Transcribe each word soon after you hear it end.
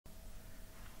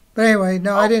But anyway,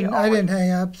 no, I Okay, didn't. all I right. didn't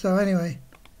hang up. So anyway,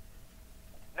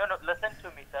 No, no, listen to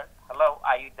me, sir. Hello,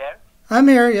 are you there? I'm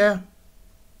here. Yeah.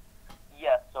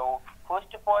 Yes, so first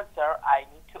of all, sir, I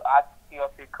need to ask you a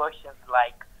few questions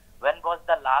like when was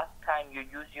the last time you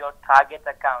used your Target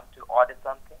account to order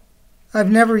something? I've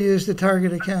never used a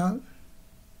Target account.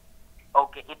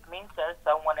 Okay, it means, sir,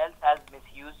 someone else has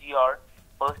misused your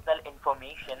personal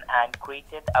information and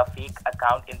created a fake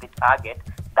account in the Target.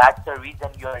 That's the reason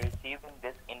you are receiving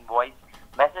this invoice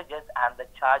messages and the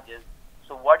charges.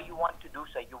 So what do you want to do,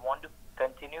 sir? You want to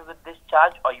continue with this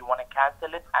charge or you want to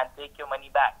cancel it and take your money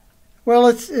back? Well,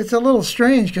 it's a little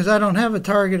strange because I don't have a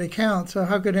Target account. So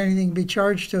how could anything be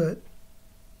charged to it?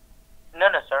 No,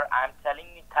 no, sir. I'm telling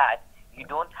you that you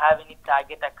don't have any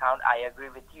Target account. I agree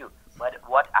with you. But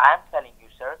what I'm telling you,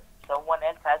 sir, someone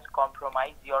else has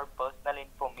compromised your personal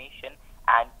information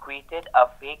and created a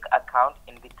fake account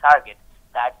in the Target.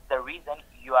 That's the reason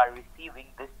you are receiving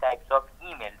this types of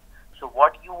emails. So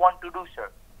what you want to do, sir?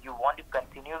 You want to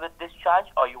continue with this charge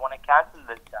or you want to cancel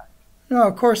this charge? No,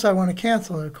 of course I want to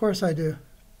cancel it. Of course I do.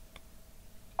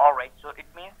 All right. So it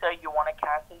means, sir, you want to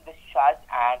cancel this charge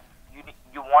and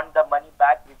you want the money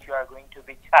back which you are going to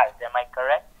be charged. Am I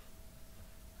correct?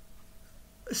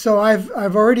 So I've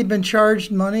already been charged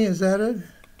money. Is that it?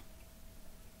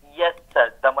 Yes,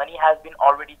 sir. The money has been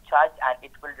already charged and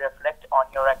it will reflect on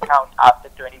your account after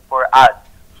 24 hours.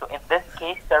 So in this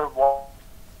case, sir,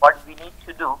 what we need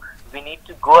to do, we need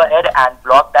to go ahead and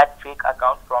block that fake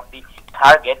account from the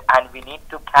Target and we need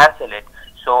to cancel it.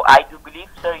 So I do believe,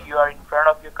 sir, you are in front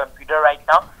of your computer right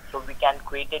now, so we can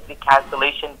create the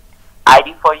cancellation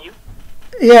ID for you.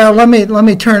 Yeah. Let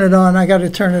me turn it on. I got to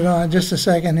turn it on. Just a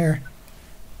second here.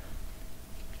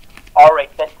 All right,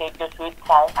 then take your sweet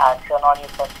time and turn on your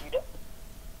computer.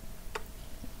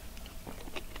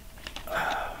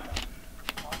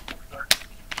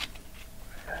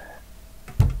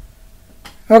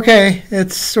 Okay,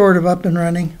 it's sort of up and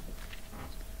running.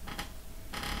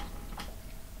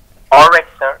 All right,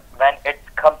 sir. When it's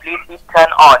completely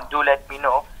turned on, do let me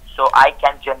know so I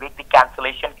can generate the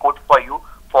cancellation code for you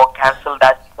for cancel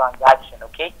that transaction.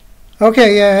 Okay?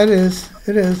 Okay. Yeah, it is.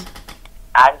 It is.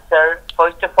 And sir,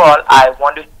 first of all, I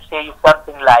want to say you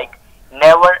something like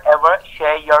never ever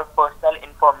share your personal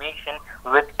information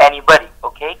with anybody.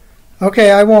 Okay?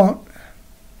 Okay, I won't.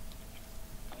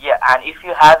 Yeah. And if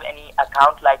you have any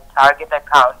account like Target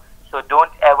account, so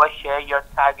don't ever share your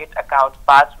Target account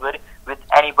password with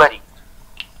anybody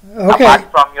Okay.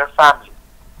 apart from your family.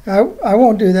 I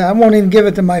won't do that. I won't even give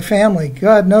it to my family.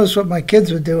 God knows what my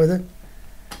kids would do with it.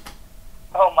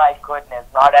 Oh my goodness,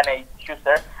 not an issue,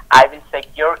 sir. I will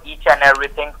secure each and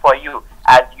everything for you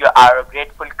as you are a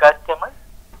grateful customer.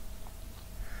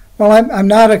 Well, I'm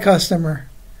not a customer.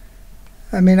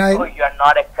 I mean, Oh, you are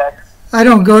not a customer. I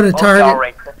don't go to Okay, all Target.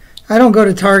 right, sir. I don't go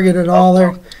to Target at all.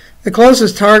 Okay, The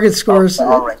closest Target store is okay,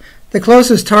 all right, the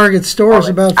closest Target store all is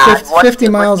right. about And 50, what's 50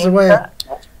 your good miles name, away. sir?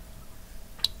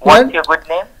 What? What's your good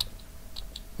name?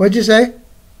 What'd you say?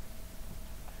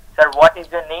 Sir, what is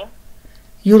your name?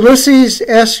 Ulysses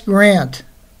S. Grant.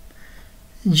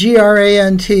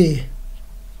 Grant. Grant?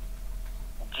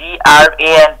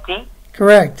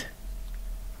 Correct.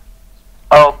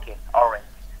 Okay, all right.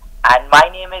 And my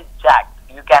name is Jack.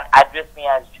 You can address me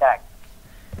as Jack.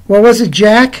 What was it,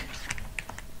 Jack?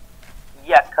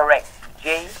 Yeah, correct.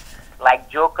 J like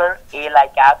Joker, A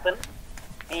like Apple,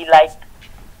 C like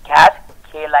cat,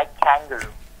 K like kangaroo.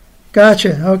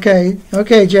 Gotcha. Okay.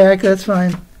 Okay, Jack. That's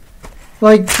fine.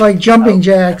 Like jumping Okay,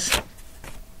 sir. jacks.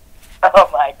 Oh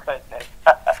my goodness.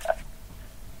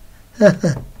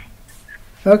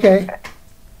 Okay.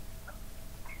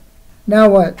 Now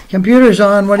what? Computer's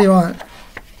on. What do you want?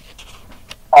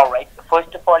 All right.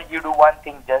 First of all, you do one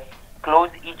thing. Just close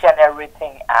each and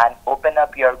everything and open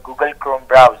up your Google Chrome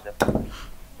browser.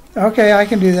 Okay, I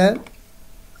can do that.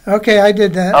 Okay, I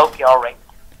did that. Okay. All right.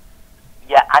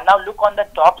 Yeah. And now look on the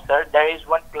top, sir. There is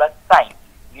one plus sign.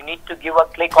 You need to give a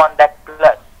click on that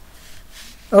plus.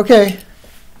 Okay.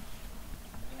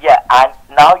 Yeah. And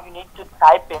now you need to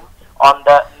type in on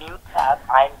the new tab.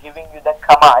 I am giving you the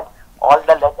command. All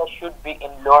the letters should be in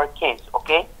lowercase.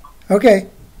 Okay. Okay.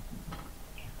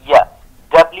 Yeah.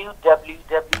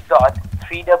 www dot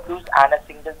three W's and a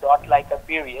single dot like a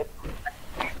period.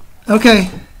 Okay.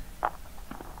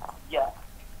 Yeah.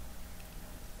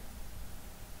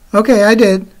 Okay, I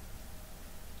did.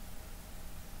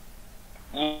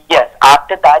 Yes.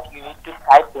 After that, you need to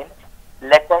type in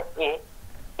letter A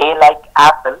like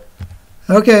apple,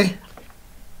 Okay.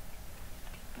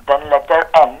 then letter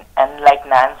N like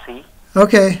Nancy,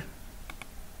 Okay.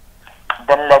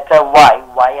 then letter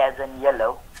Y as in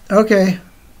yellow, Okay.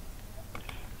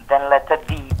 then letter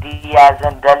D, D as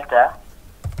in Delta,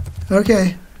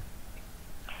 Okay.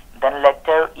 then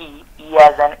letter E, E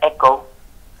as in Echo,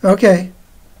 Okay.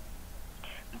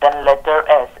 then letter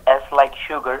S, S like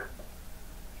sugar,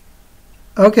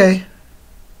 Okay.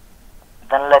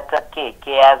 then letter K,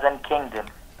 K as in Kingdom.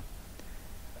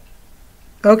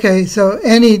 Okay. So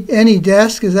any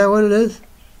desk, is that what it is?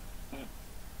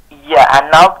 Yeah, and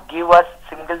now give us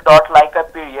single dot like a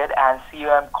period and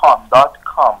com.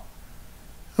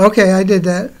 Okay, I did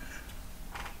that.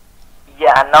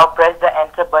 Yeah, and now press the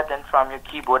enter button from your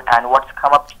keyboard, and what's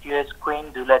come up to your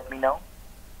screen, do let me know.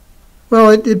 Well,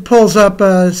 it pulls up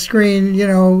a screen,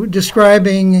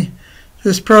 describing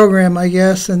this program, I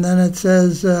guess, and then it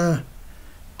says, "Do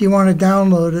you want to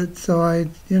download it?" So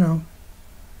you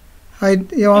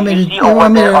want Do me you to, see over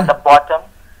there on the bottom?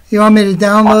 you want me to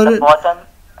download On the it? bottom,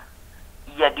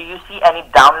 yeah, do you see any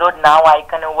download now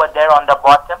icon over there on the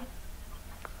bottom?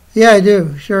 Yeah, I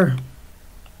do. Sure.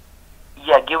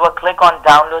 Yeah, give a click on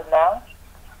download now.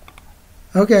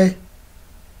 Okay.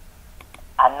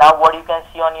 And now what you can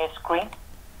see on your screen?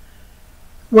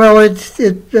 Well, it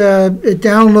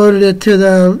downloaded it to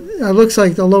the looks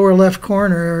like the lower left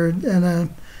corner, and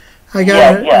I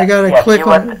got to click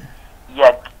on it.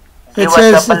 Yeah, give It a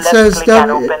says double left click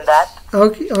and open that.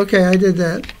 Okay, I did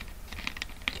that.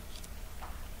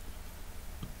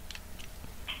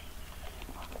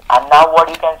 And now what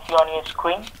you can see on your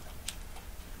screen?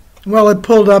 Well, it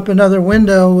pulled up another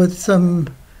window with some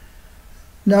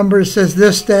numbers. Says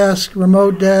this desk,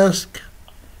 remote desk,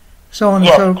 so on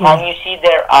Yes, and so can forth. you see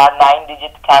there are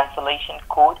 9-digit cancellation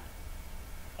code?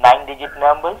 9-digit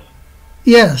numbers?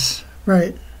 Yes,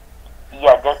 right.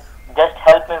 Yeah, just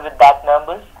help me with that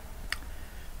numbers.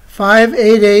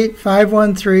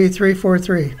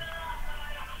 588-513-343.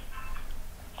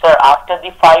 Sir, after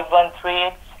the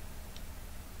 513,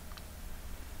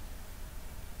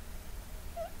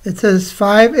 It says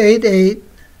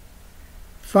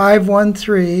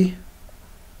 588-513-343.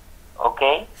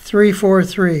 okay?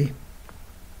 343.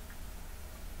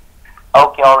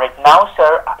 Okay, alright. Now,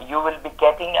 sir, you will be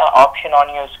getting an option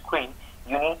on your screen.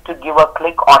 You need to give a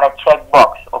click on a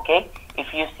checkbox, okay?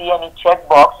 If you see any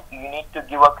checkbox, you need to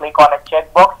give a click on a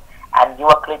checkbox and give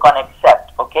a click on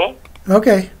accept, okay?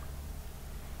 Okay.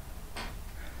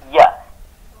 Yeah.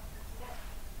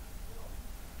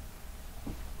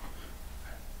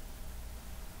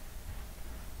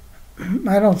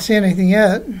 I don't see anything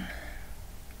yet.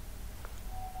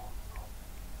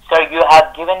 Sir, you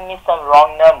have given me some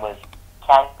wrong numbers.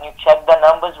 Can you check the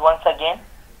numbers once again?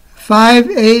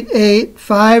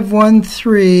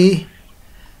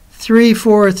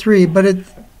 588-513-343, but it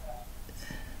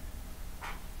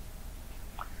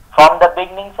From the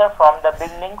beginning, sir, from the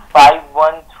beginning,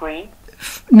 513.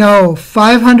 no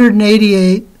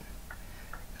 588,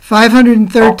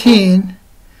 513,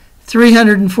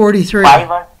 343.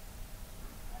 500,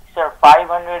 sir,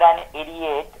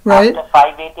 588. Right. After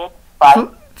 588,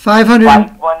 500,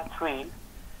 513.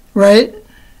 right?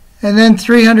 And then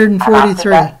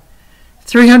 343. And after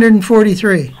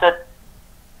 343. So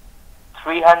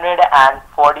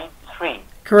 343.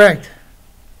 Correct.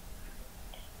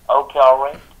 Okay,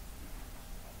 alright.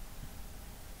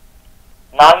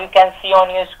 Now you can see on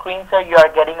your screen, sir, you are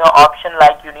getting an option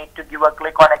like you need to give a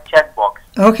click on a checkbox.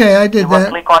 Okay, I did Give a that.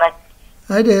 click on a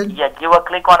I did. Yeah, give a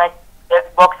click on a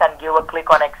checkbox and give a click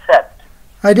on accept.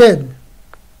 I did.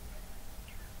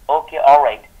 Okay,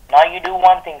 alright. Now you do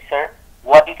one thing, sir.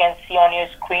 What you can see on your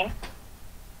screen?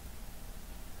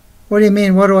 What do you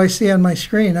mean? What do I see on my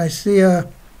screen? I see a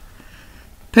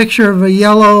picture of a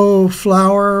yellow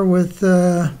flower with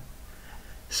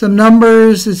some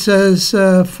numbers. It says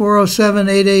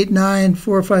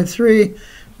 407-889-453.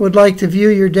 Would like to view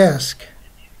your desk.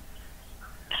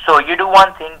 So you do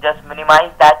one thing, just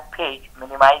minimize that page.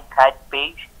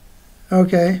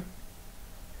 Okay.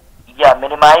 Yeah,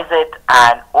 minimize it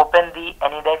and open the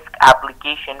AnyDesk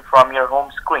application from your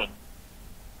home screen.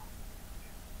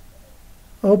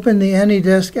 Open the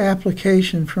AnyDesk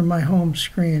application from my home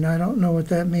screen. I don't know what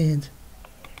that means.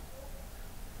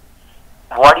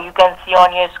 What you can see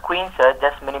on your screen, sir,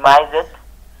 just minimize it.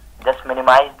 Just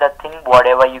minimize the thing,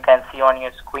 whatever you can see on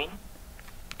your screen.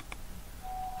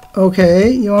 Okay,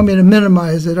 you want me to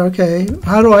minimize it? Okay.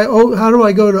 How do I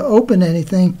go to open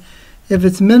anything if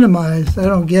it's minimized? I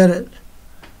don't get it.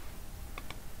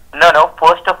 No.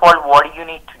 First of all, what do you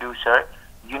need to do, sir?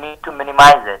 You need to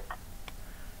minimize it.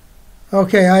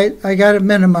 Okay, I got it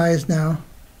minimized now.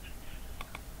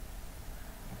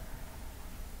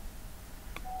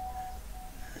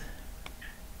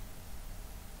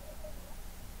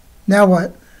 Now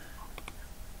what?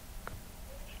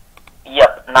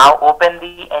 Yep. Now open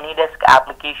the AnyDesk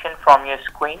application from your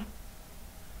screen.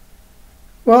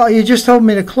 Well, you just told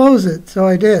me to close it, so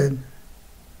I did.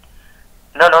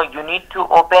 No, you need to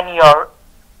open your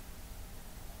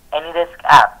AnyDesk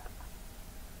app.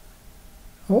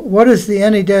 What is the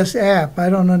AnyDesk app? I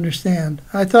don't understand.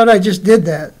 I thought I just did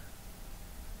that.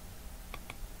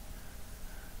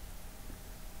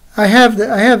 I have the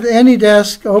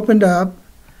AnyDesk opened up,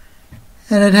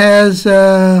 and it has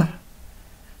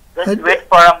Just wait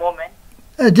for a moment.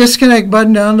 a disconnect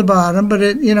button down the bottom, but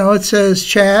it says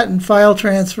chat and file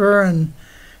transfer, and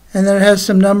then it has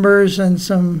some numbers and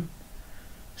some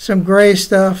gray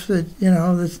stuff that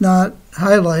that's not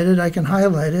highlighted. I can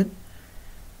highlight it,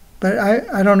 but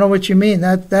I don't know what you mean.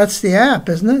 That's the app,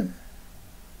 isn't it?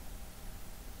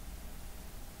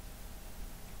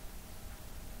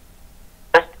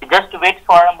 Just wait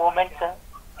for a moment, sir.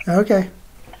 Okay.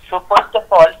 So first of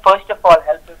all,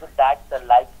 help me with that, sir.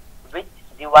 Like, which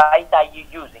device are you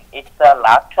using? It's a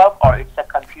laptop or it's a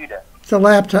computer? It's a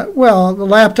laptop. Well, the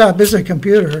laptop is a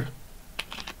computer.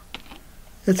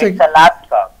 It's a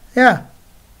laptop. Yeah.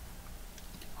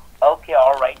 Okay,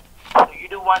 all right. So you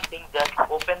do one thing. Just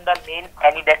open the main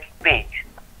AnyDesk page.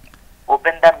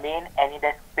 Open the main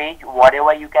AnyDesk page.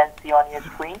 Whatever you can see on your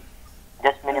screen,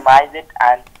 just minimize it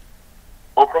and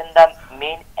open the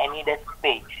main AnyDesk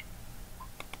page.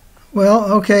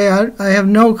 Well, okay, I have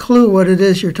no clue what it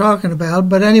is you're talking about,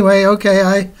 but anyway,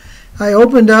 okay, I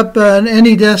opened up an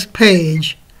AnyDesk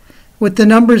page with the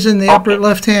numbers in the upper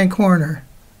left-hand corner.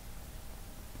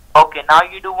 Okay, now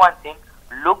you do one thing.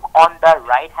 Look on the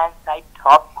right-hand side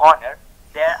top corner.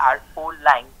 There are 4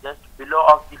 lines just below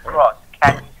of the cross.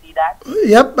 Can you see that?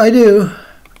 Yep, I do.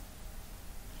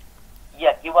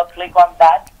 Yeah, give a click on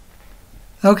that.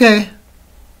 Okay.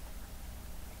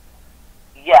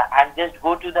 Yeah, and just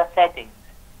go to the settings.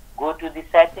 Go to the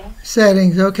settings.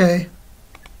 Settings, okay.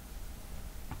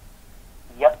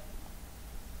 Yep.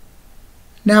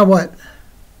 Now what?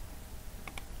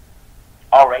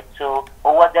 Alright, so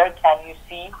over there can you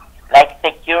see like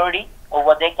security?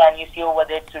 Over there can you see over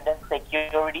there student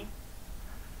security?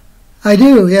 I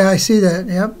do, yeah, I see that,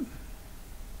 yep.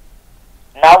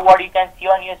 Now what you can see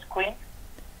on your screen?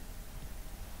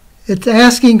 It's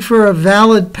asking for a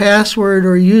valid password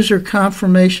or user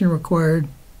confirmation required.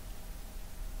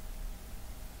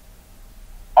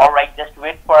 Alright, just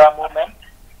wait for a moment.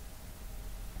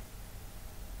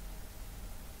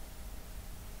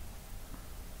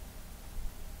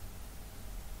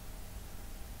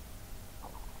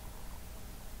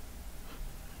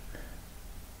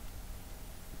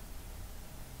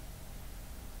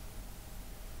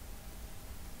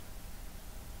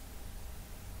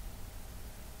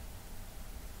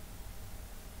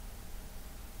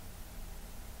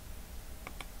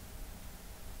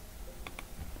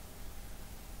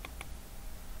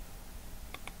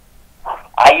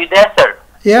 Are you there, sir?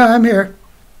 Yeah, I'm here.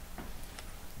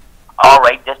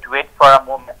 Alright, just wait for a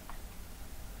moment.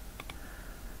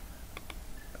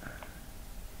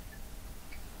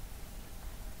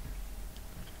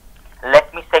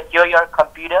 Let me secure your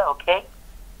computer, okay?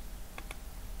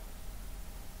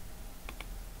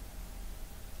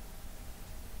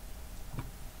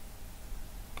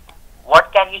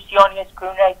 What can you see on your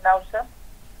screen right now, sir?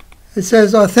 It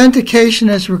says authentication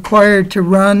is required to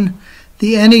run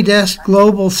the AnyDesk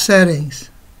global settings.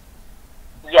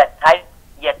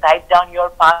 Type down your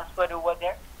password over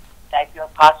there. Type your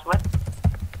password.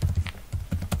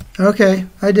 Okay,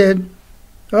 I did.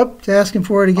 Oh, it's asking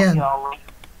for it again. Okay, all right.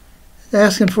 It's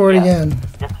asking for it again.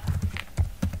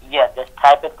 Just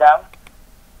type it down.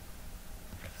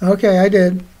 Okay, I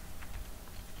did.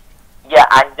 Yeah,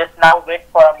 and just now wait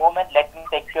for a moment. Let me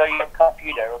secure your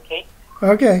computer, okay?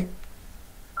 Okay.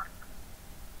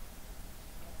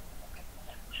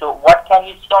 So what can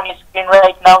you see on your screen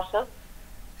right now, sir?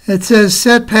 It says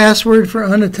set password for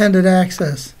unattended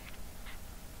access.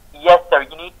 Yes, sir.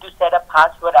 You need to set a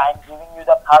password. I am giving you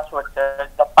the password, sir.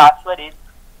 The password is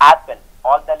Apple.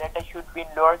 All the letters should be in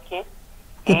lowercase.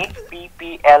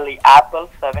 APPLE, Apple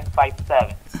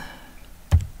 757.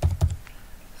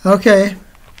 Okay.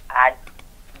 And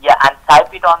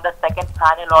type it on the second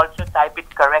panel also. Type it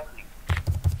correctly.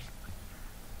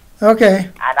 Okay.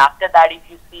 And after that, if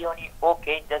you see only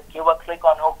OK, just give a click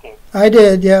on OK. I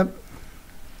did, yep.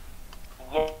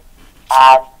 Yes.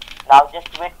 And now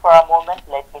just wait for a moment.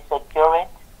 Let me secure it.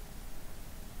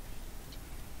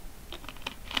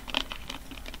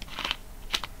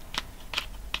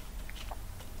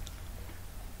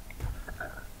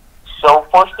 So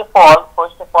first of all,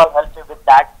 help me with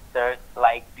that, sir.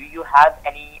 Like, do you have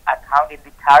any account in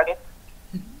the Target?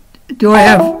 Do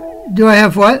I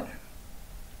have what?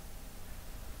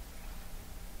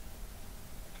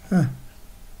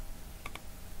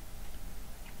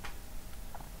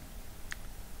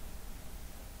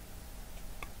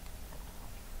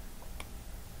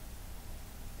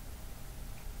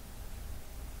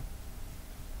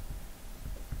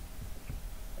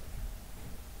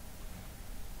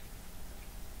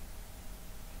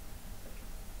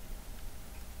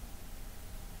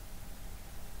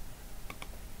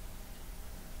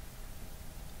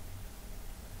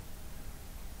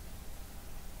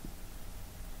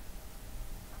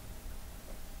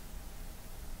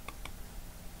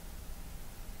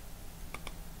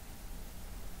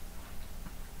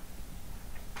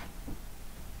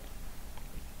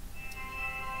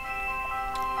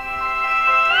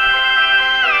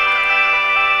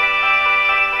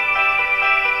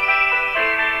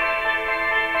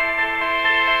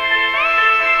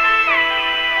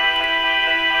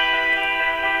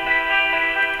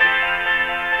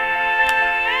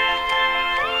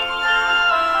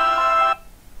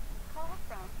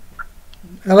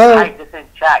 Hello? Hi, this is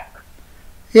Jack.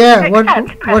 Yeah, To what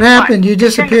accept, press what happened? 1. You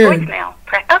To send a disappeared. voicemail,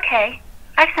 okay.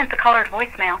 I've sent the caller a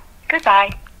voicemail.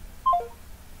 Goodbye.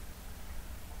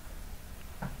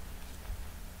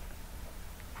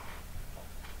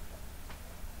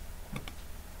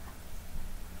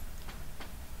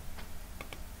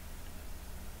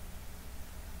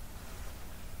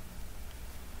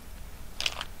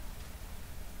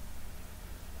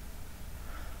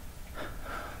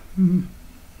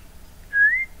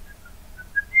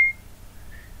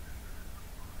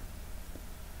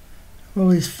 Well,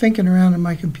 he's thinking around in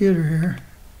my computer here.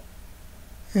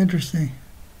 Interesting.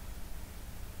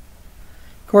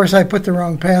 Of course, I put the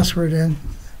wrong password in.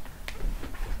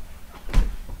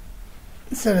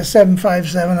 Instead of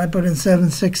 757, I put in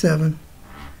 767.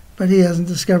 But he hasn't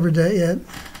discovered that yet.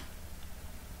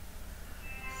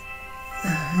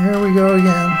 Here we go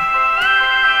again.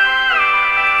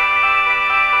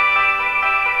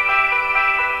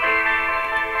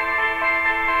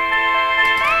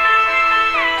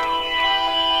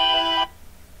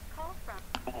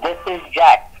 This is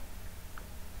Jack.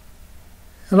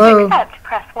 Hello? To accept,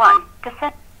 press 1. To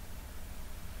send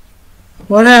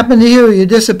What happened to you? You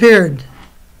disappeared.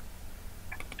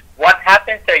 What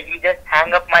happened, sir? You just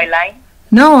hang up my line?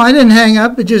 No, I didn't hang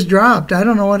up. It just dropped. I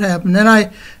don't know what happened. Then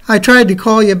I tried to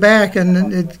call you back,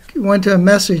 and it went to a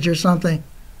message or something.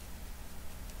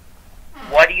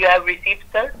 What do you have received,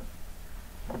 sir?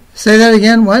 Say that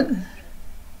again. What?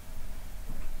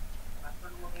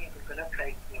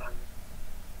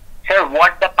 Sir,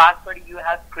 what the password you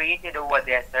have created over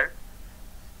there, sir?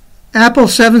 Apple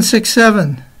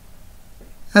 767.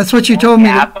 That's what you told me.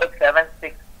 Apple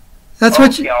 76. That's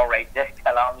what you. all right. Just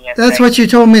allow me a That's second. what you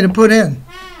told me to put in.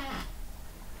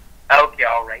 Okay,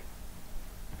 all right.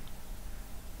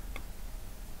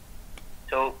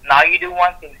 So now you do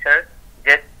one thing, sir.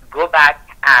 Just go back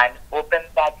and open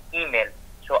that email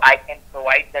so I can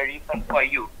provide the refund for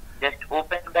you. Just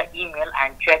open the email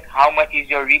and check how much is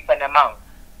your refund amount.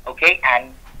 Okay,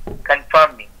 and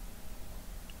confirm me.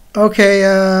 Okay.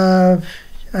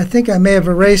 I think I may have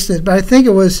erased it, but I think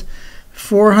it was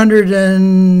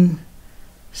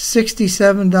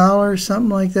 $467, something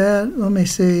like that. Let me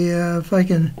see if I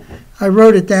can. I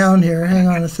wrote it down here. Hang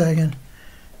on a second.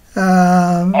 All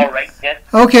right, just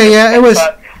Okay, yeah, it was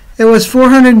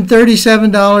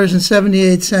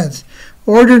 $437.78.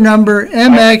 Order number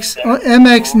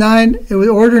MX9. It was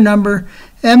order number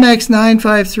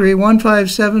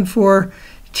MX9531574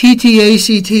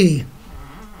 TTACT.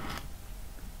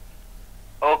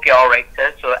 Okay, all right,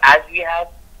 sir. So as we have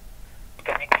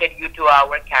connected you to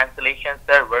our cancellation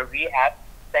server, we have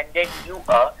sent you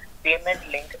a payment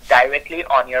link directly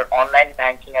on your online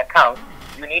banking account.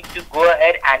 You need to go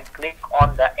ahead and click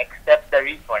on the accept the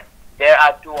refund. There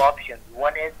are two options.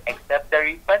 One is accept the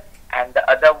refund and the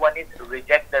other one is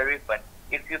reject the refund.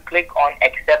 If you click on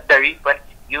accept the refund,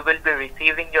 you will be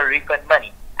receiving your refund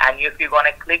money. And if you're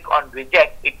going to click on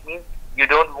reject, it means you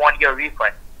don't want your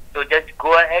refund. So just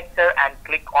go ahead, sir, and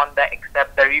click on the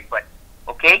accept the refund.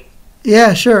 Okay?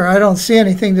 Yeah, sure. I don't see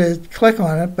anything to click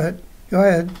on it, but go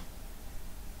ahead.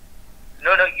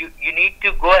 No, you need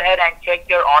to go ahead and check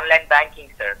your online banking,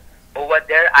 sir. Over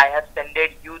there, I have sent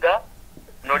you the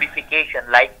notification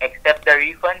like accept the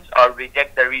refunds or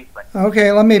reject the refund. Okay,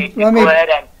 Go ahead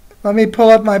and let me pull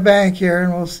up my bank here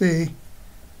and we'll see.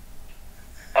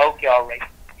 okay, all right.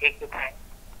 Take your time.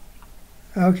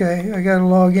 Okay, I got to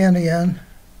log in again.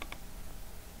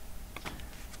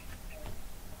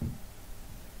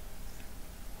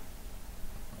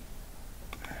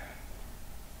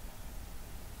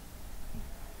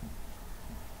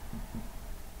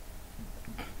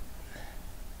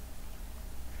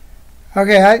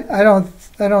 Okay, I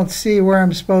don't see where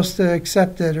I'm supposed to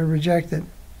accept it or reject it.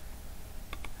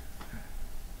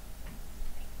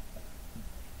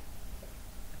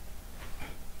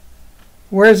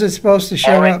 Where is it supposed to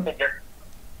show All right, up? so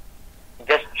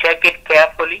just check it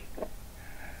carefully.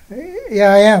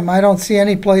 Yeah, I am. I don't see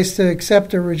any place to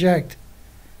accept or reject.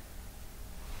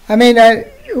 I mean,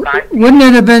 wouldn't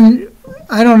it have been?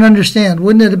 I don't understand.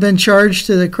 Wouldn't it have been charged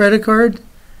to the credit card?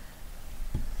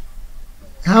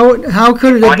 How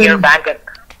could it have On been? your bank account.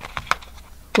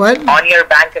 What? On your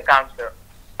bank account, sir.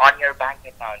 On your bank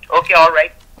account. Okay, all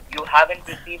right. You haven't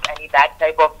received any that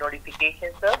type of notification,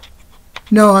 sir?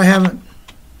 No, I haven't.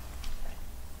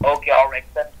 Okay, all right,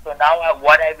 sir. So now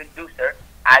what I will do, sir,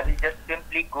 I will just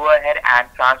simply go ahead and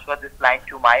transfer this line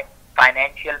to my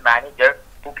financial manager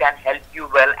who can help you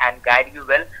well and guide you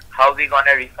well how we're going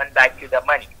to refund back you the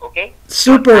money, okay?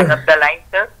 Super. Hang up the line,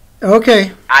 sir.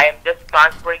 Okay. I am just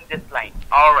transferring this line.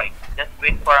 All right, just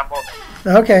wait for a moment.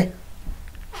 Okay.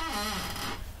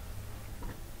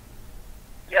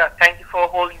 thank you for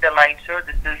holding the line, sir.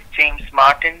 This is James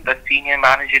Martin, the senior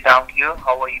manager down here.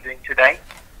 How are you doing today?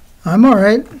 I'm all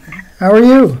right. How are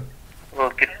you? Well,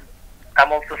 good.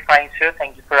 I'm also fine, sir.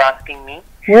 Thank you for asking me.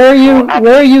 Where are you? So,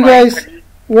 Where are you my guys? colleague-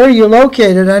 Where are you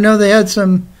located? I know they had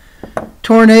some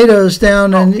tornadoes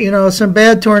down, and some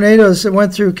bad tornadoes that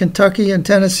went through Kentucky and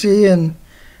Tennessee, and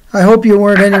I hope you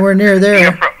weren't anywhere near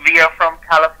there. We are from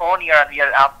California, and we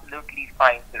are absolutely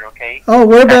fine, sir. Okay. Oh,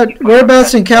 Thank you for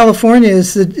whereabouts your in California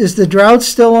is the drought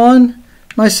still on?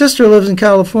 My sister lives in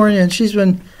California, and she's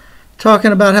been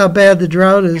talking about how bad the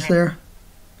drought is there.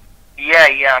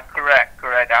 Yeah,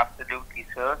 correct, absolutely,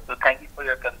 sir. So thank you for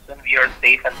your concern. We are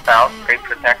safe and sound, very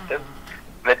protective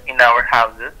within our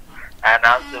houses, and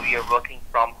also we are working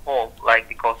from home, like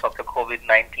because of the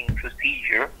COVID-19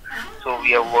 procedure. So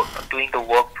we are doing the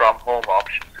work from home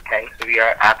options. Okay, so we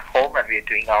are at home and we are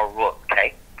doing our work.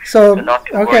 Okay, So not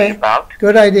to worry okay, about.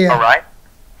 good idea. All right.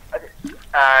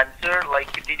 And sir,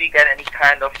 did you get any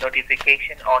kind of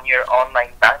notification on your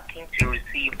online banking to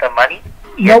receive the money?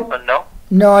 Yes Nope. or no?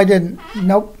 No, I didn't.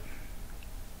 Nope.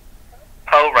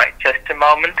 All right, just a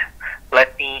moment.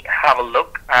 Let me have a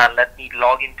look and let me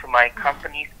log into my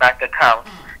company's bank account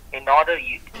in order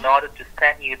to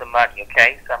send you the money.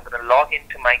 Okay, so I'm going to log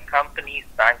into my company's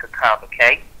bank account.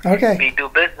 Okay, Okay. we do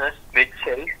business with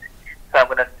Chase, so I'm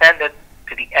going to send it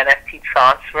to the NFT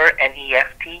transfer,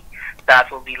 NEFT.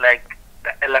 That will be like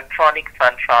the electronic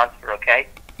fund transfer. Okay,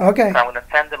 Okay. so I'm going to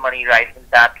send the money right in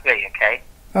that way. Okay,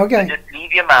 Okay. so just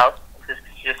leave your mouse.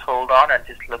 Just hold on and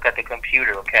just look at the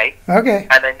computer. Okay. Okay.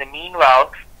 And in the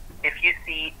meanwhile, if you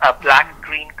see a black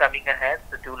screen coming ahead,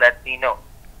 so do let me know.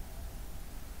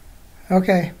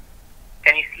 Okay.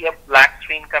 Can you see a black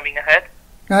screen coming ahead?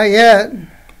 Not yet.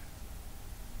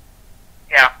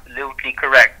 Yeah, absolutely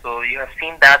correct. So you have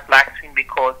seen that black screen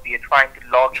because we are trying to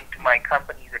log into my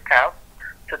company's account.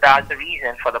 So that's the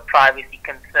reason for the privacy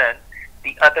concern.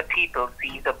 The other people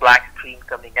see the black screen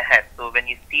coming ahead. So when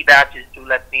you see that, just do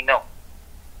let me know.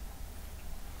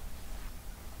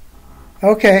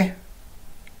 Okay.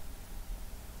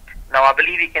 Now I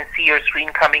believe you can see your screen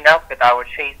coming up with our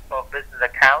Chase for Business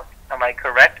account. Am I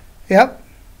correct? Yep.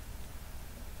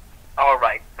 All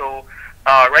right. So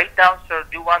right now, sir,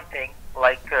 do one thing.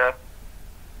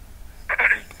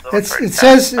 It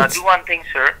says do one thing,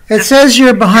 sir. it says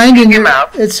you're behind in your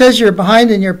out. it says you're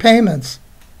behind in your payments.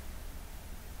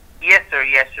 Yes, sir.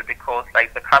 Because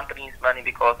the company's money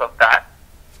because of that.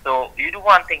 So you do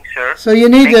one thing, sir. So you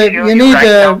need Make to sure you need write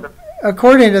down to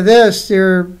according to this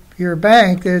your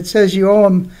bank it says you owe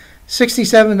them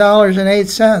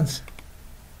 $67.08.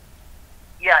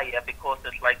 Yeah, because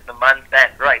it's like the month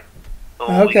end, right? So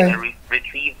Okay. you can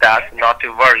retrieve that, not to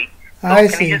worry. So I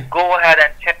can see. you just go ahead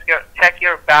and check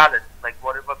your balance, like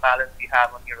whatever balance you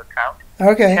have on your account.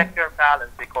 Okay. Check your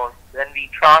balance because when we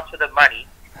transfer the money,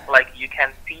 you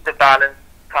can see the balance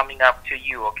coming up to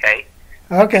you. Okay.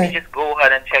 Can Okay. you just go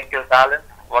ahead and check your balance?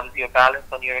 What is your balance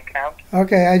on your account?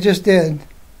 Okay, I just did.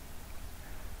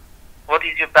 What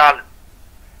is your balance?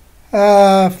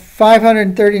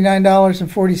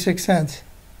 $539.46.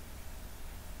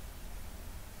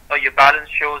 Oh, your balance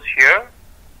shows here.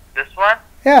 This one?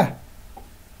 Yeah.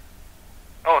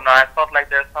 Oh no, I thought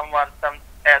there's someone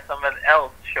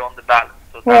else showing the balance.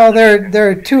 So Well, that's there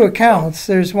are two accounts.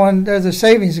 There's a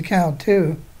savings account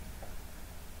too.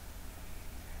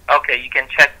 okay. You can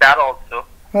check that also.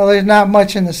 Well, there's not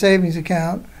much in the savings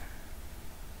account.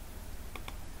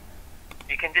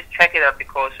 You can just check it out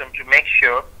because to make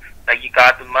sure that you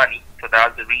got the money. So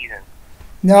that's the reason.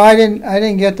 No, I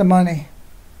didn't get the money.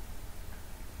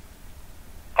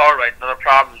 All right, not a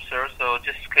problem, sir. So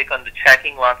just click on the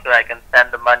checking one so I can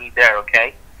send the money there.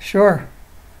 Okay. Sure.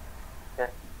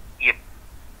 Yep.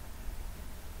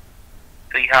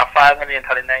 So you have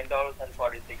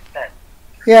 $539.46.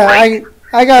 Yeah, Right.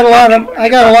 I got a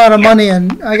lot of money in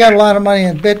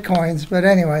bitcoins, but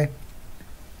anyway.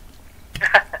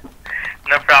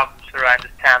 No problem, sir. I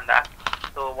understand that.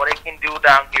 So what I can do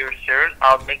down here, sir,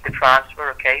 I'll make the transfer.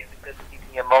 Okay. So just give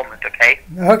me a moment. Okay.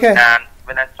 Okay. And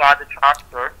when I start the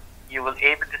transfer, you will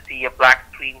able to see a black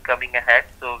screen coming ahead.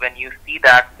 So when you see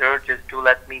that, sir, just do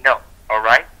let me know. All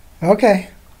right? Okay.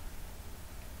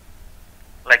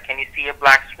 Can you see a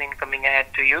black screen coming ahead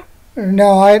to you?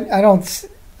 No, I don't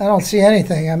see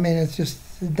anything. I mean, it's just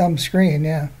a dumb screen.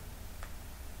 Yeah.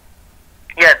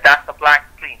 Yeah, that's a black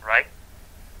screen, right?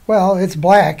 Well, it's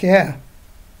black. Yeah.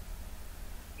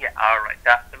 Yeah. All right.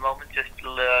 That's the moment. Just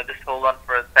hold on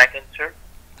for a second, sir.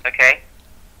 Okay?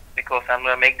 Because I'm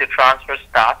going to make the transfer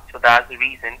start. So that's the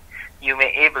reason you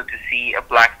may able to see a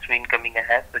black screen coming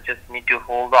ahead. So just need to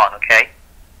hold on. Okay?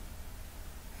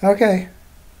 Okay.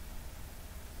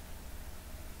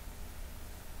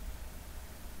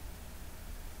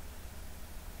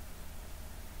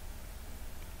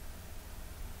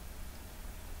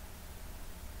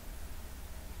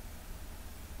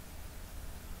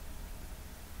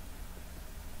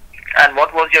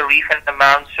 was your refund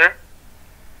amount, sir?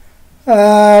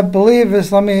 I believe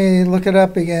this. Let me look it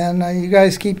up again. You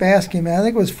guys keep asking me. I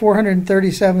think it was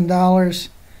 $437.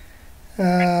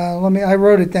 I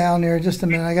wrote it down here. Just a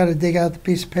minute. I got to dig out the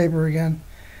piece of paper again.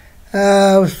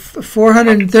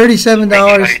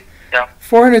 $437.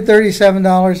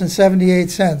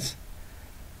 $437.78.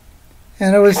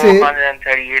 And it was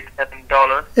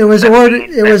 $437. It was order.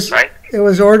 It was right? It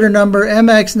was order number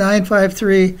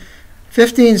MX953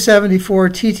 1574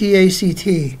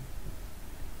 TTACT.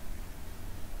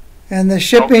 And the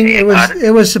shipping, Okay,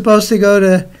 it was supposed to go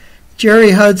to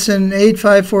Jerry Hudson,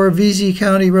 854 VZ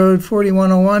County Road,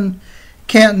 4101,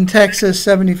 Canton, Texas,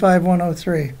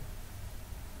 75103.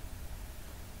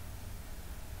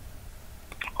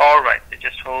 All right, so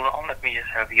just hold on. Let me just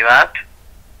help you out.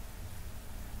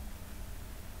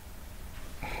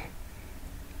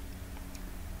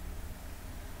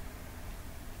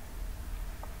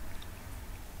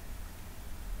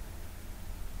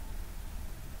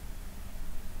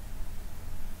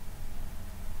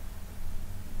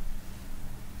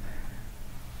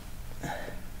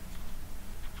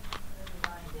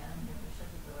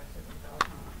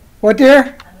 What,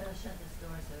 dear?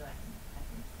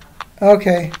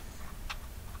 Okay.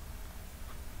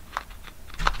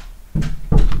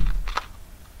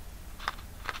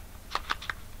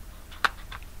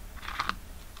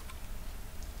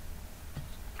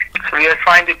 So we are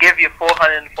trying to give you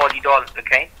 $440,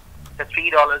 okay? The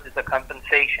 $3 is a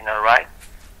compensation, all right?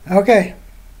 Okay.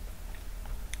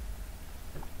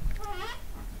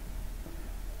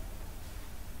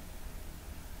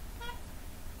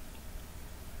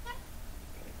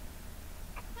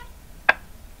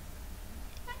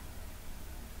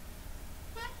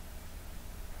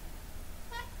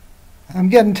 I'm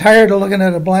getting tired of looking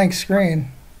at a blank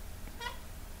screen.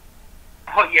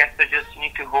 Oh, yes, so just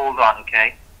need to hold on,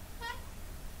 okay?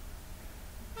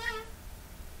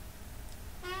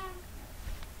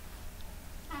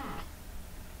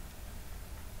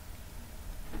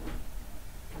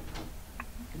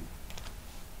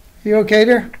 You okay,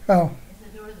 dear? Oh. Is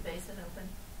the door to the basement open?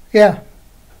 Yeah.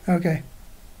 Okay.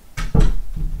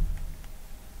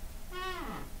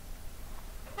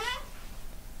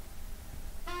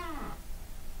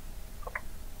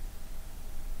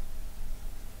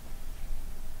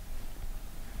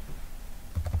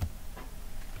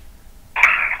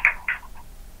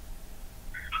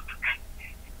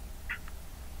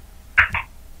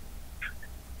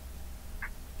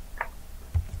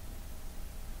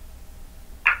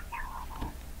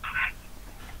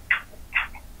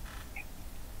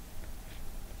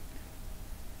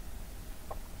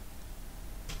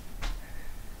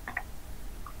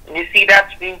 When you see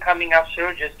that screen coming up,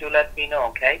 sir, just do let me know,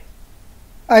 okay?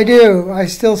 I do. I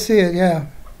still see it, yeah.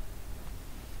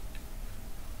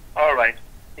 All right.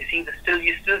 You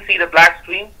still see the black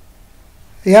screen?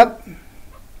 Yep.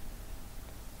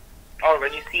 Or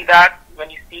when you see that, when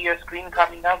you see your screen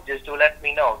coming up, just do let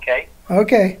me know, okay?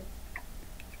 Okay.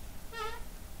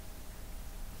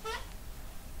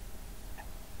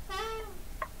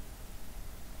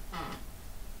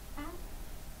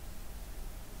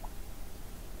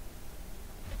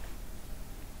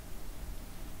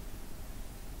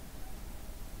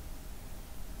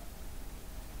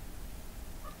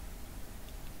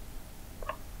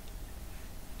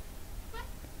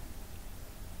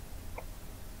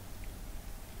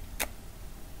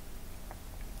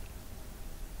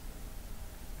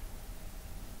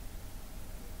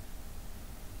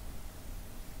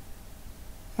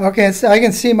 Okay, so I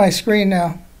can see my screen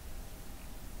now.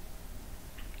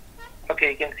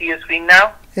 Okay, you can see your screen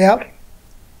now? Yep.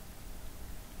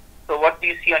 So what do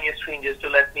you see on your screen, just to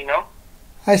let me know?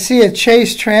 I see a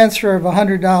Chase transfer of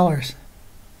 $100.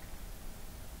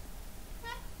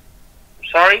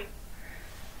 Sorry?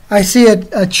 I see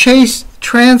a Chase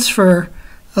transfer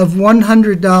of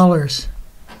 $100.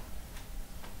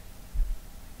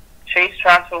 Chase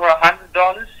transfer for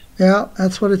 $100? Yeah,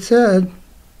 that's what it said.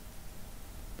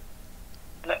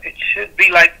 No, it should be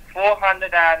like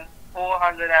 $480.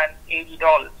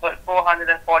 Sorry,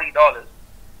 $440.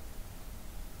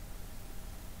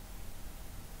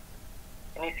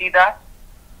 Can you see that?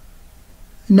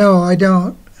 No, I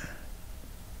don't.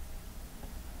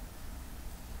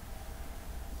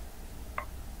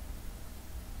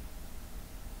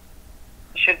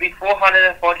 It should be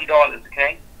 $440,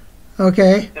 okay?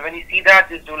 Okay. So when you see that,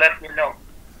 just do let me know.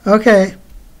 Okay.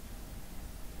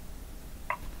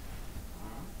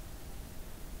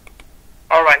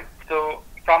 All right. So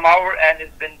from our end,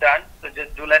 it's been done. So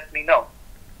just do let me know.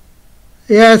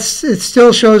 Yeah, it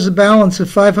still shows a balance of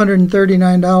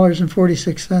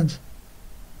 $539.46.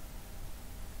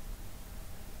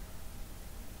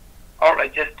 All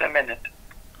right, just a minute.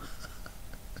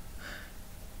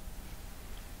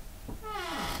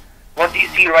 What do you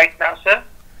see right now, sir?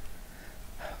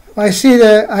 I see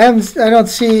that I don't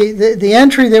see the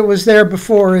entry that was there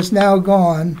before is now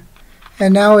gone,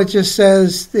 and now it just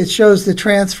says it shows the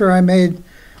transfer I made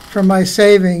from my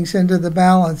savings into the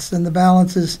balance, and the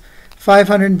balance is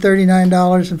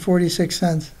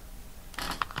 $539.46.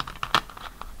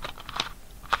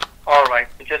 All right,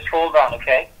 so just hold on,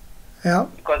 okay? Yeah,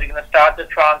 Because you're going to start the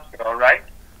transfer, all right?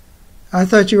 I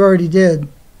thought you already did.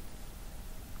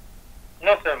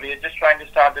 No, sir, we're just trying to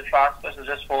start the transfer, so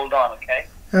just hold on, okay?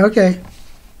 Okay.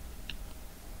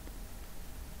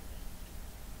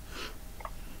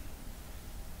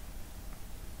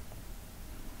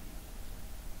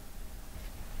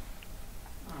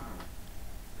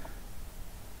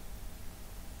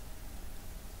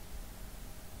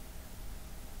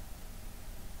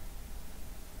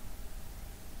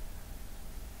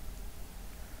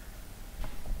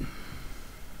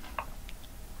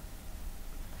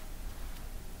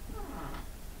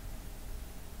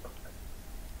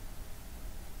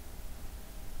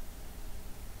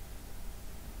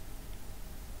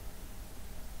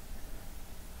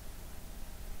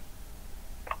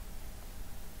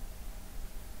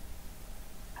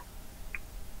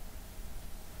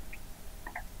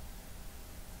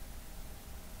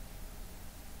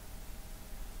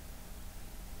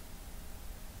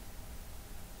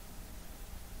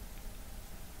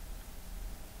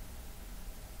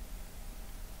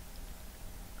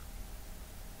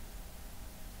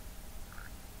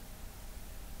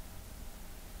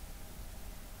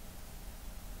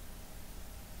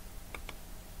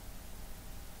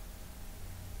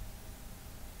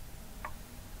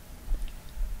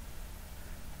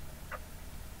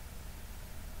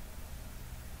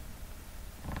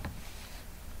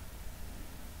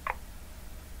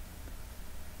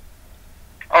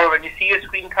 Or when you see your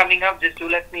screen coming up, just do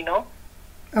let me know.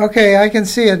 Okay, I can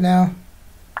see it now.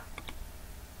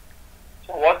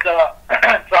 So what's the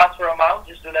transfer amount?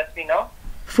 Just do let me know.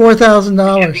 It should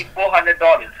 $4,000. be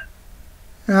 $400.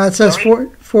 It says Sorry?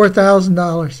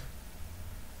 $4,000.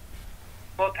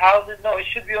 4,000? No, it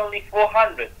should be only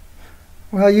 400.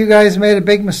 Well, you guys made a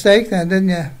big mistake then, didn't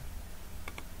you?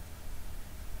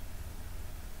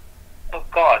 Oh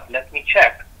God, let me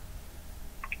check.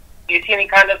 Do you see any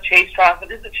kind of Chase transfer?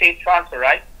 This is a Chase transfer,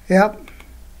 right? Yep.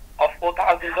 Of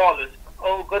 $4,000.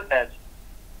 Oh goodness.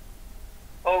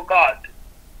 Oh God.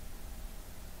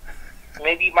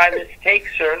 Maybe my mistake,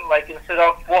 sir. Like instead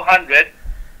of 400,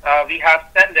 we have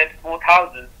sent it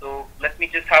 4,000. So let me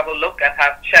just have a look and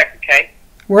have check, okay?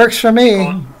 Works for me.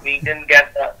 Because we didn't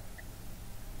get the.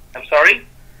 I'm sorry.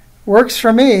 Works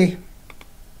for me.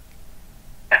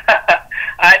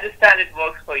 I understand it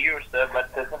works for you, sir, but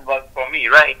it doesn't work for me,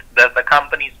 right? That's the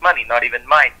company's money, not even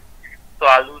mine. So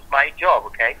I'll lose my job,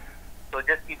 okay? So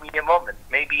just give me a moment.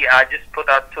 Maybe I just put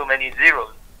out too many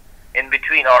zeros in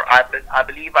between, or I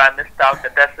believe I missed out the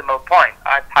decimal point.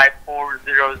 I typed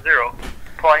 400.00.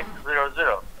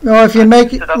 No, if you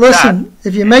make Instead of listen,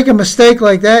 if you make a mistake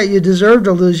like that, you deserve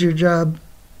to lose your job.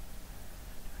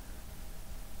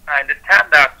 I understand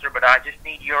that, sir, but I just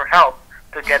need your help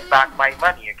to get back my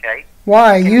money, okay?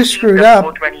 Why? Can You please screwed just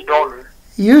up. go $20.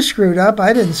 You screwed up.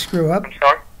 I didn't screw up. I'm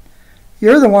sorry?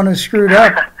 You're the one who screwed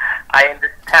up. I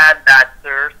understand that,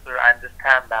 sir. I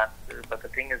understand that, sir. But the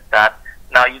thing is that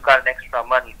now you got an extra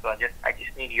money, so I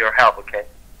just need your help, okay?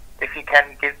 If you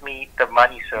can give me the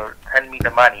money, sir, send me the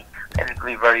money, and it'll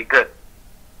be very good.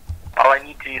 All I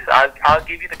need to is I'll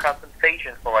give you the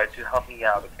compensation for it to help me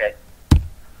out, okay?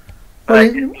 But I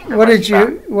just need the money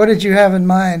back. What did you have in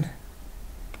mind?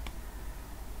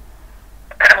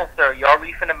 Sir, your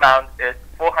refund amount is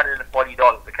 $440,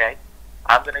 okay?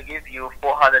 I'm going to give you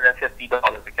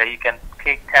 $450, okay? You can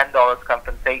take $10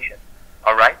 compensation,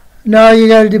 all right? No, you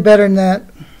got to do better than that.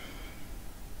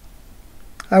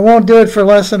 I won't do it for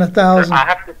less than Sir, $1,000. I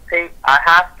have to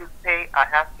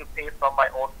pay from my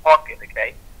own pocket,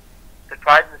 okay? So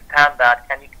try to understand that.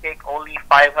 Can you take only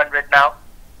 500 now?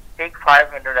 Take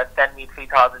 500 and send me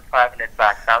 3,500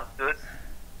 back. Sounds good?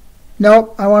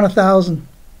 Nope, I want $1,000.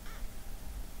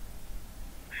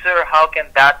 Sir, how can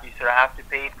that be, sir? I have to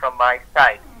pay it from my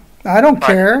side. I don't Try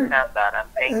to care. understand that. I'm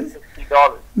paying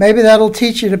 $60. Maybe that'll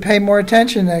teach you to pay more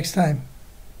attention next time.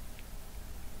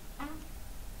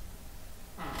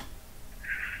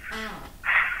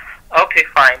 Okay,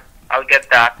 fine. I'll get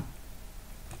that.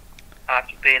 I have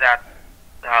to pay that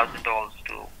 $1,000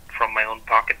 from my own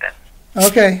pocket then.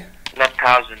 Okay. Not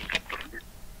 1,000.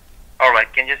 All right.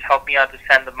 Can you just help me out to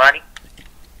send the money?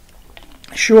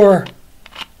 Sure.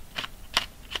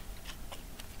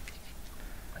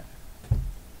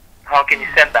 How can you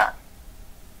send that?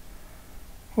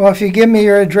 Well, if you give me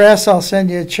your address, I'll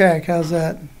send you a check. How's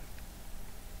that?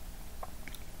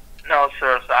 No,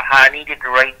 sir. So I need it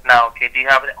right now. Okay. Do you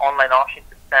have an online option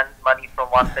to send money from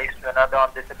one place to another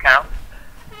on this account?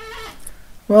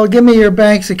 Well, give me your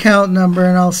bank's account number,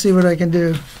 and I'll see what I can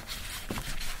do.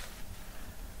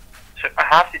 So I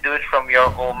have to do it from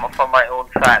my own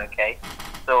side. Okay.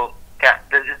 So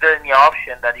is there any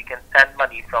option that you can send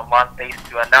money from one place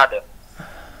to another?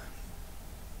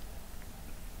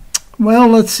 Well,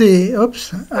 let's see.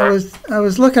 Oops, I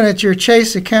was looking at your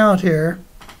Chase account here,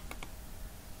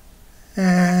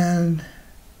 and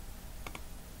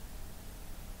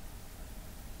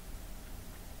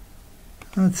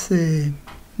let's see.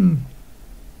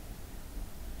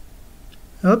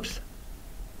 Oops.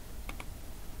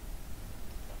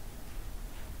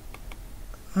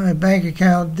 My bank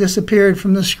account disappeared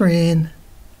from the screen.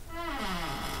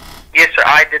 Yes, sir.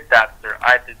 I did that, sir.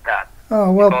 I did that. Oh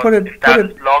well, Because put it. If that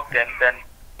is logged in, then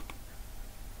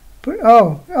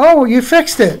Oh, you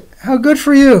fixed it. How good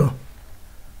for you.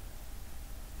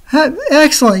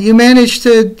 Excellent. You managed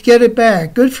to get it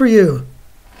back. Good for you.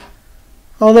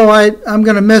 Although I'm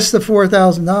going to miss the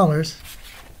 $4,000.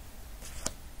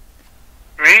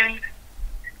 really,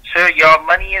 sir, your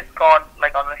money is gone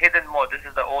like on a hidden mode. This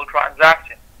is the old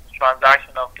transaction.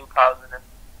 Transaction of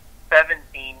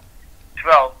 2017,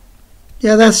 12.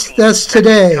 Yeah, that's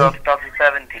today.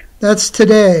 2017. That's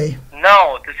today.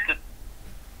 No, this is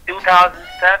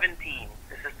 2017.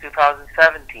 This is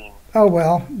 2017. Oh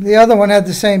well, the other one had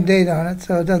the same date on it,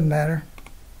 so it doesn't matter.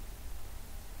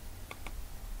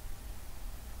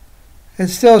 It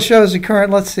still shows the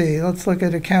current. Let's see. Let's look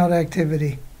at account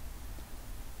activity.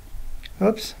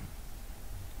 Oops.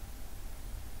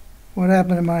 What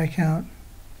happened to my account?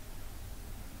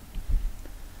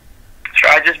 Sure,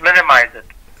 I just minimized it.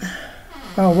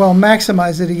 Oh well,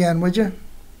 maximize it again, would you?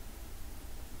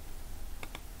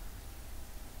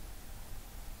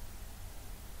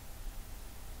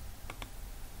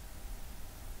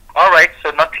 All right,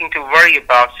 so nothing to worry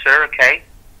about, sir. Okay,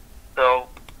 so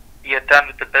you're done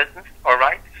with the business. All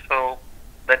right, so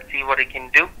let's see what I can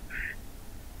do.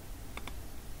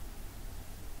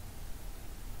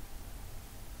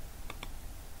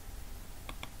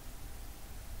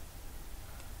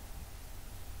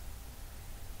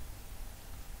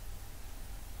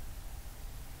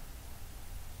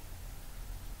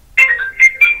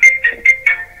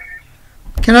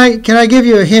 Can I give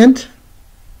you a hint?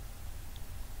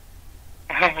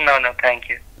 No, thank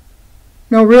you.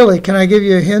 No, really. Can I give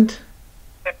you a hint?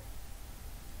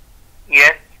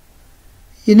 Yes.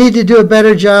 You need to do a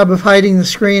better job of hiding the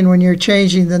screen when you're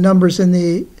changing the numbers in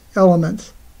the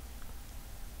elements.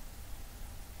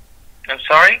 I'm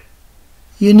sorry?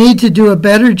 You need to do a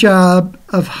better job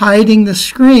of hiding the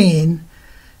screen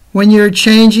when you're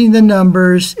changing the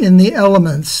numbers in the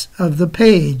elements of the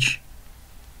page.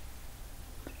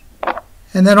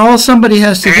 And then all somebody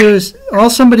has to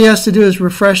do is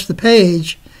refresh the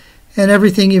page, and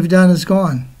everything you've done is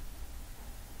gone.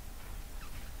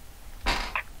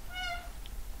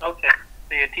 Okay.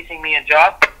 So you're teaching me a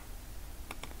job?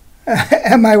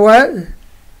 Am I what?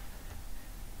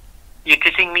 You're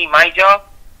teaching me my job?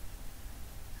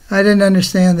 I didn't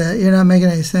understand that. You're not making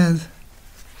any sense.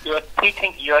 You're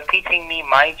teaching me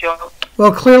my job?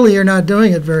 Well, clearly you're not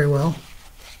doing it very well.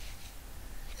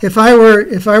 If I were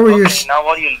Okay, now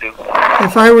what you'll do?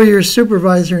 if I were your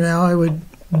supervisor now, I would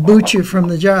boot you from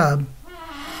the job.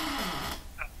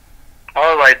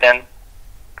 All right then.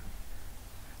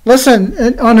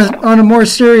 Listen, on a more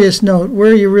serious note, where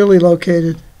are you really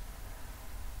located?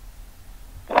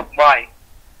 Why?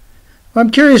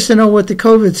 I'm curious to know what the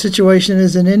COVID situation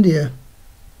is in India.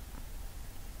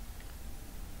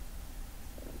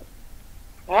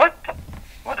 What?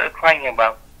 What are you crying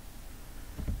about?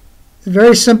 A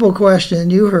very simple question.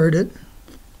 You heard it.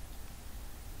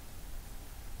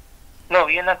 No,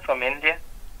 you're not from India.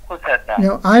 Who said that?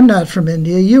 No, I'm not from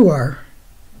India. You are.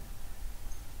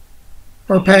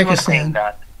 Or You were saying Pakistan.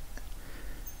 that.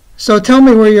 So tell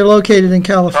me where you're located in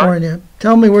California.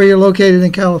 Tell me where you're located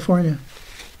in California.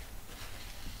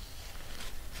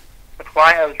 But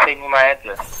why are you saying my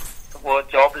address? The word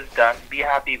job is done. Be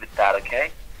happy with that, okay?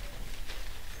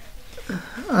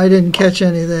 I didn't catch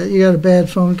any of that. You got a bad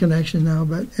phone connection now,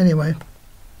 but anyway.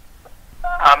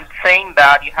 I'm saying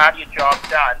that you had your job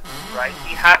done, right?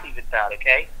 Be happy with that,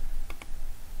 okay?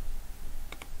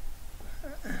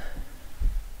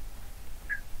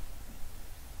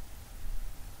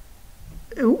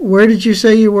 Where did you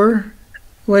say you were?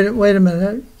 Wait a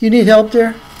minute. You need help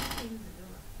there?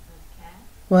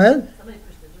 What?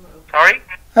 Sorry?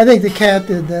 I think the cat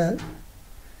did that.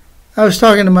 I was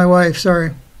talking to my wife,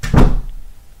 sorry.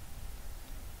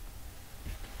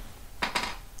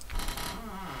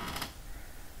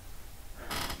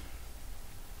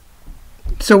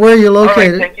 So where are you All right,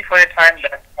 located? thank you for your time.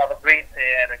 Have a great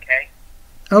day, okay?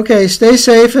 Okay, stay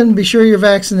safe and be sure you're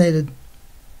vaccinated.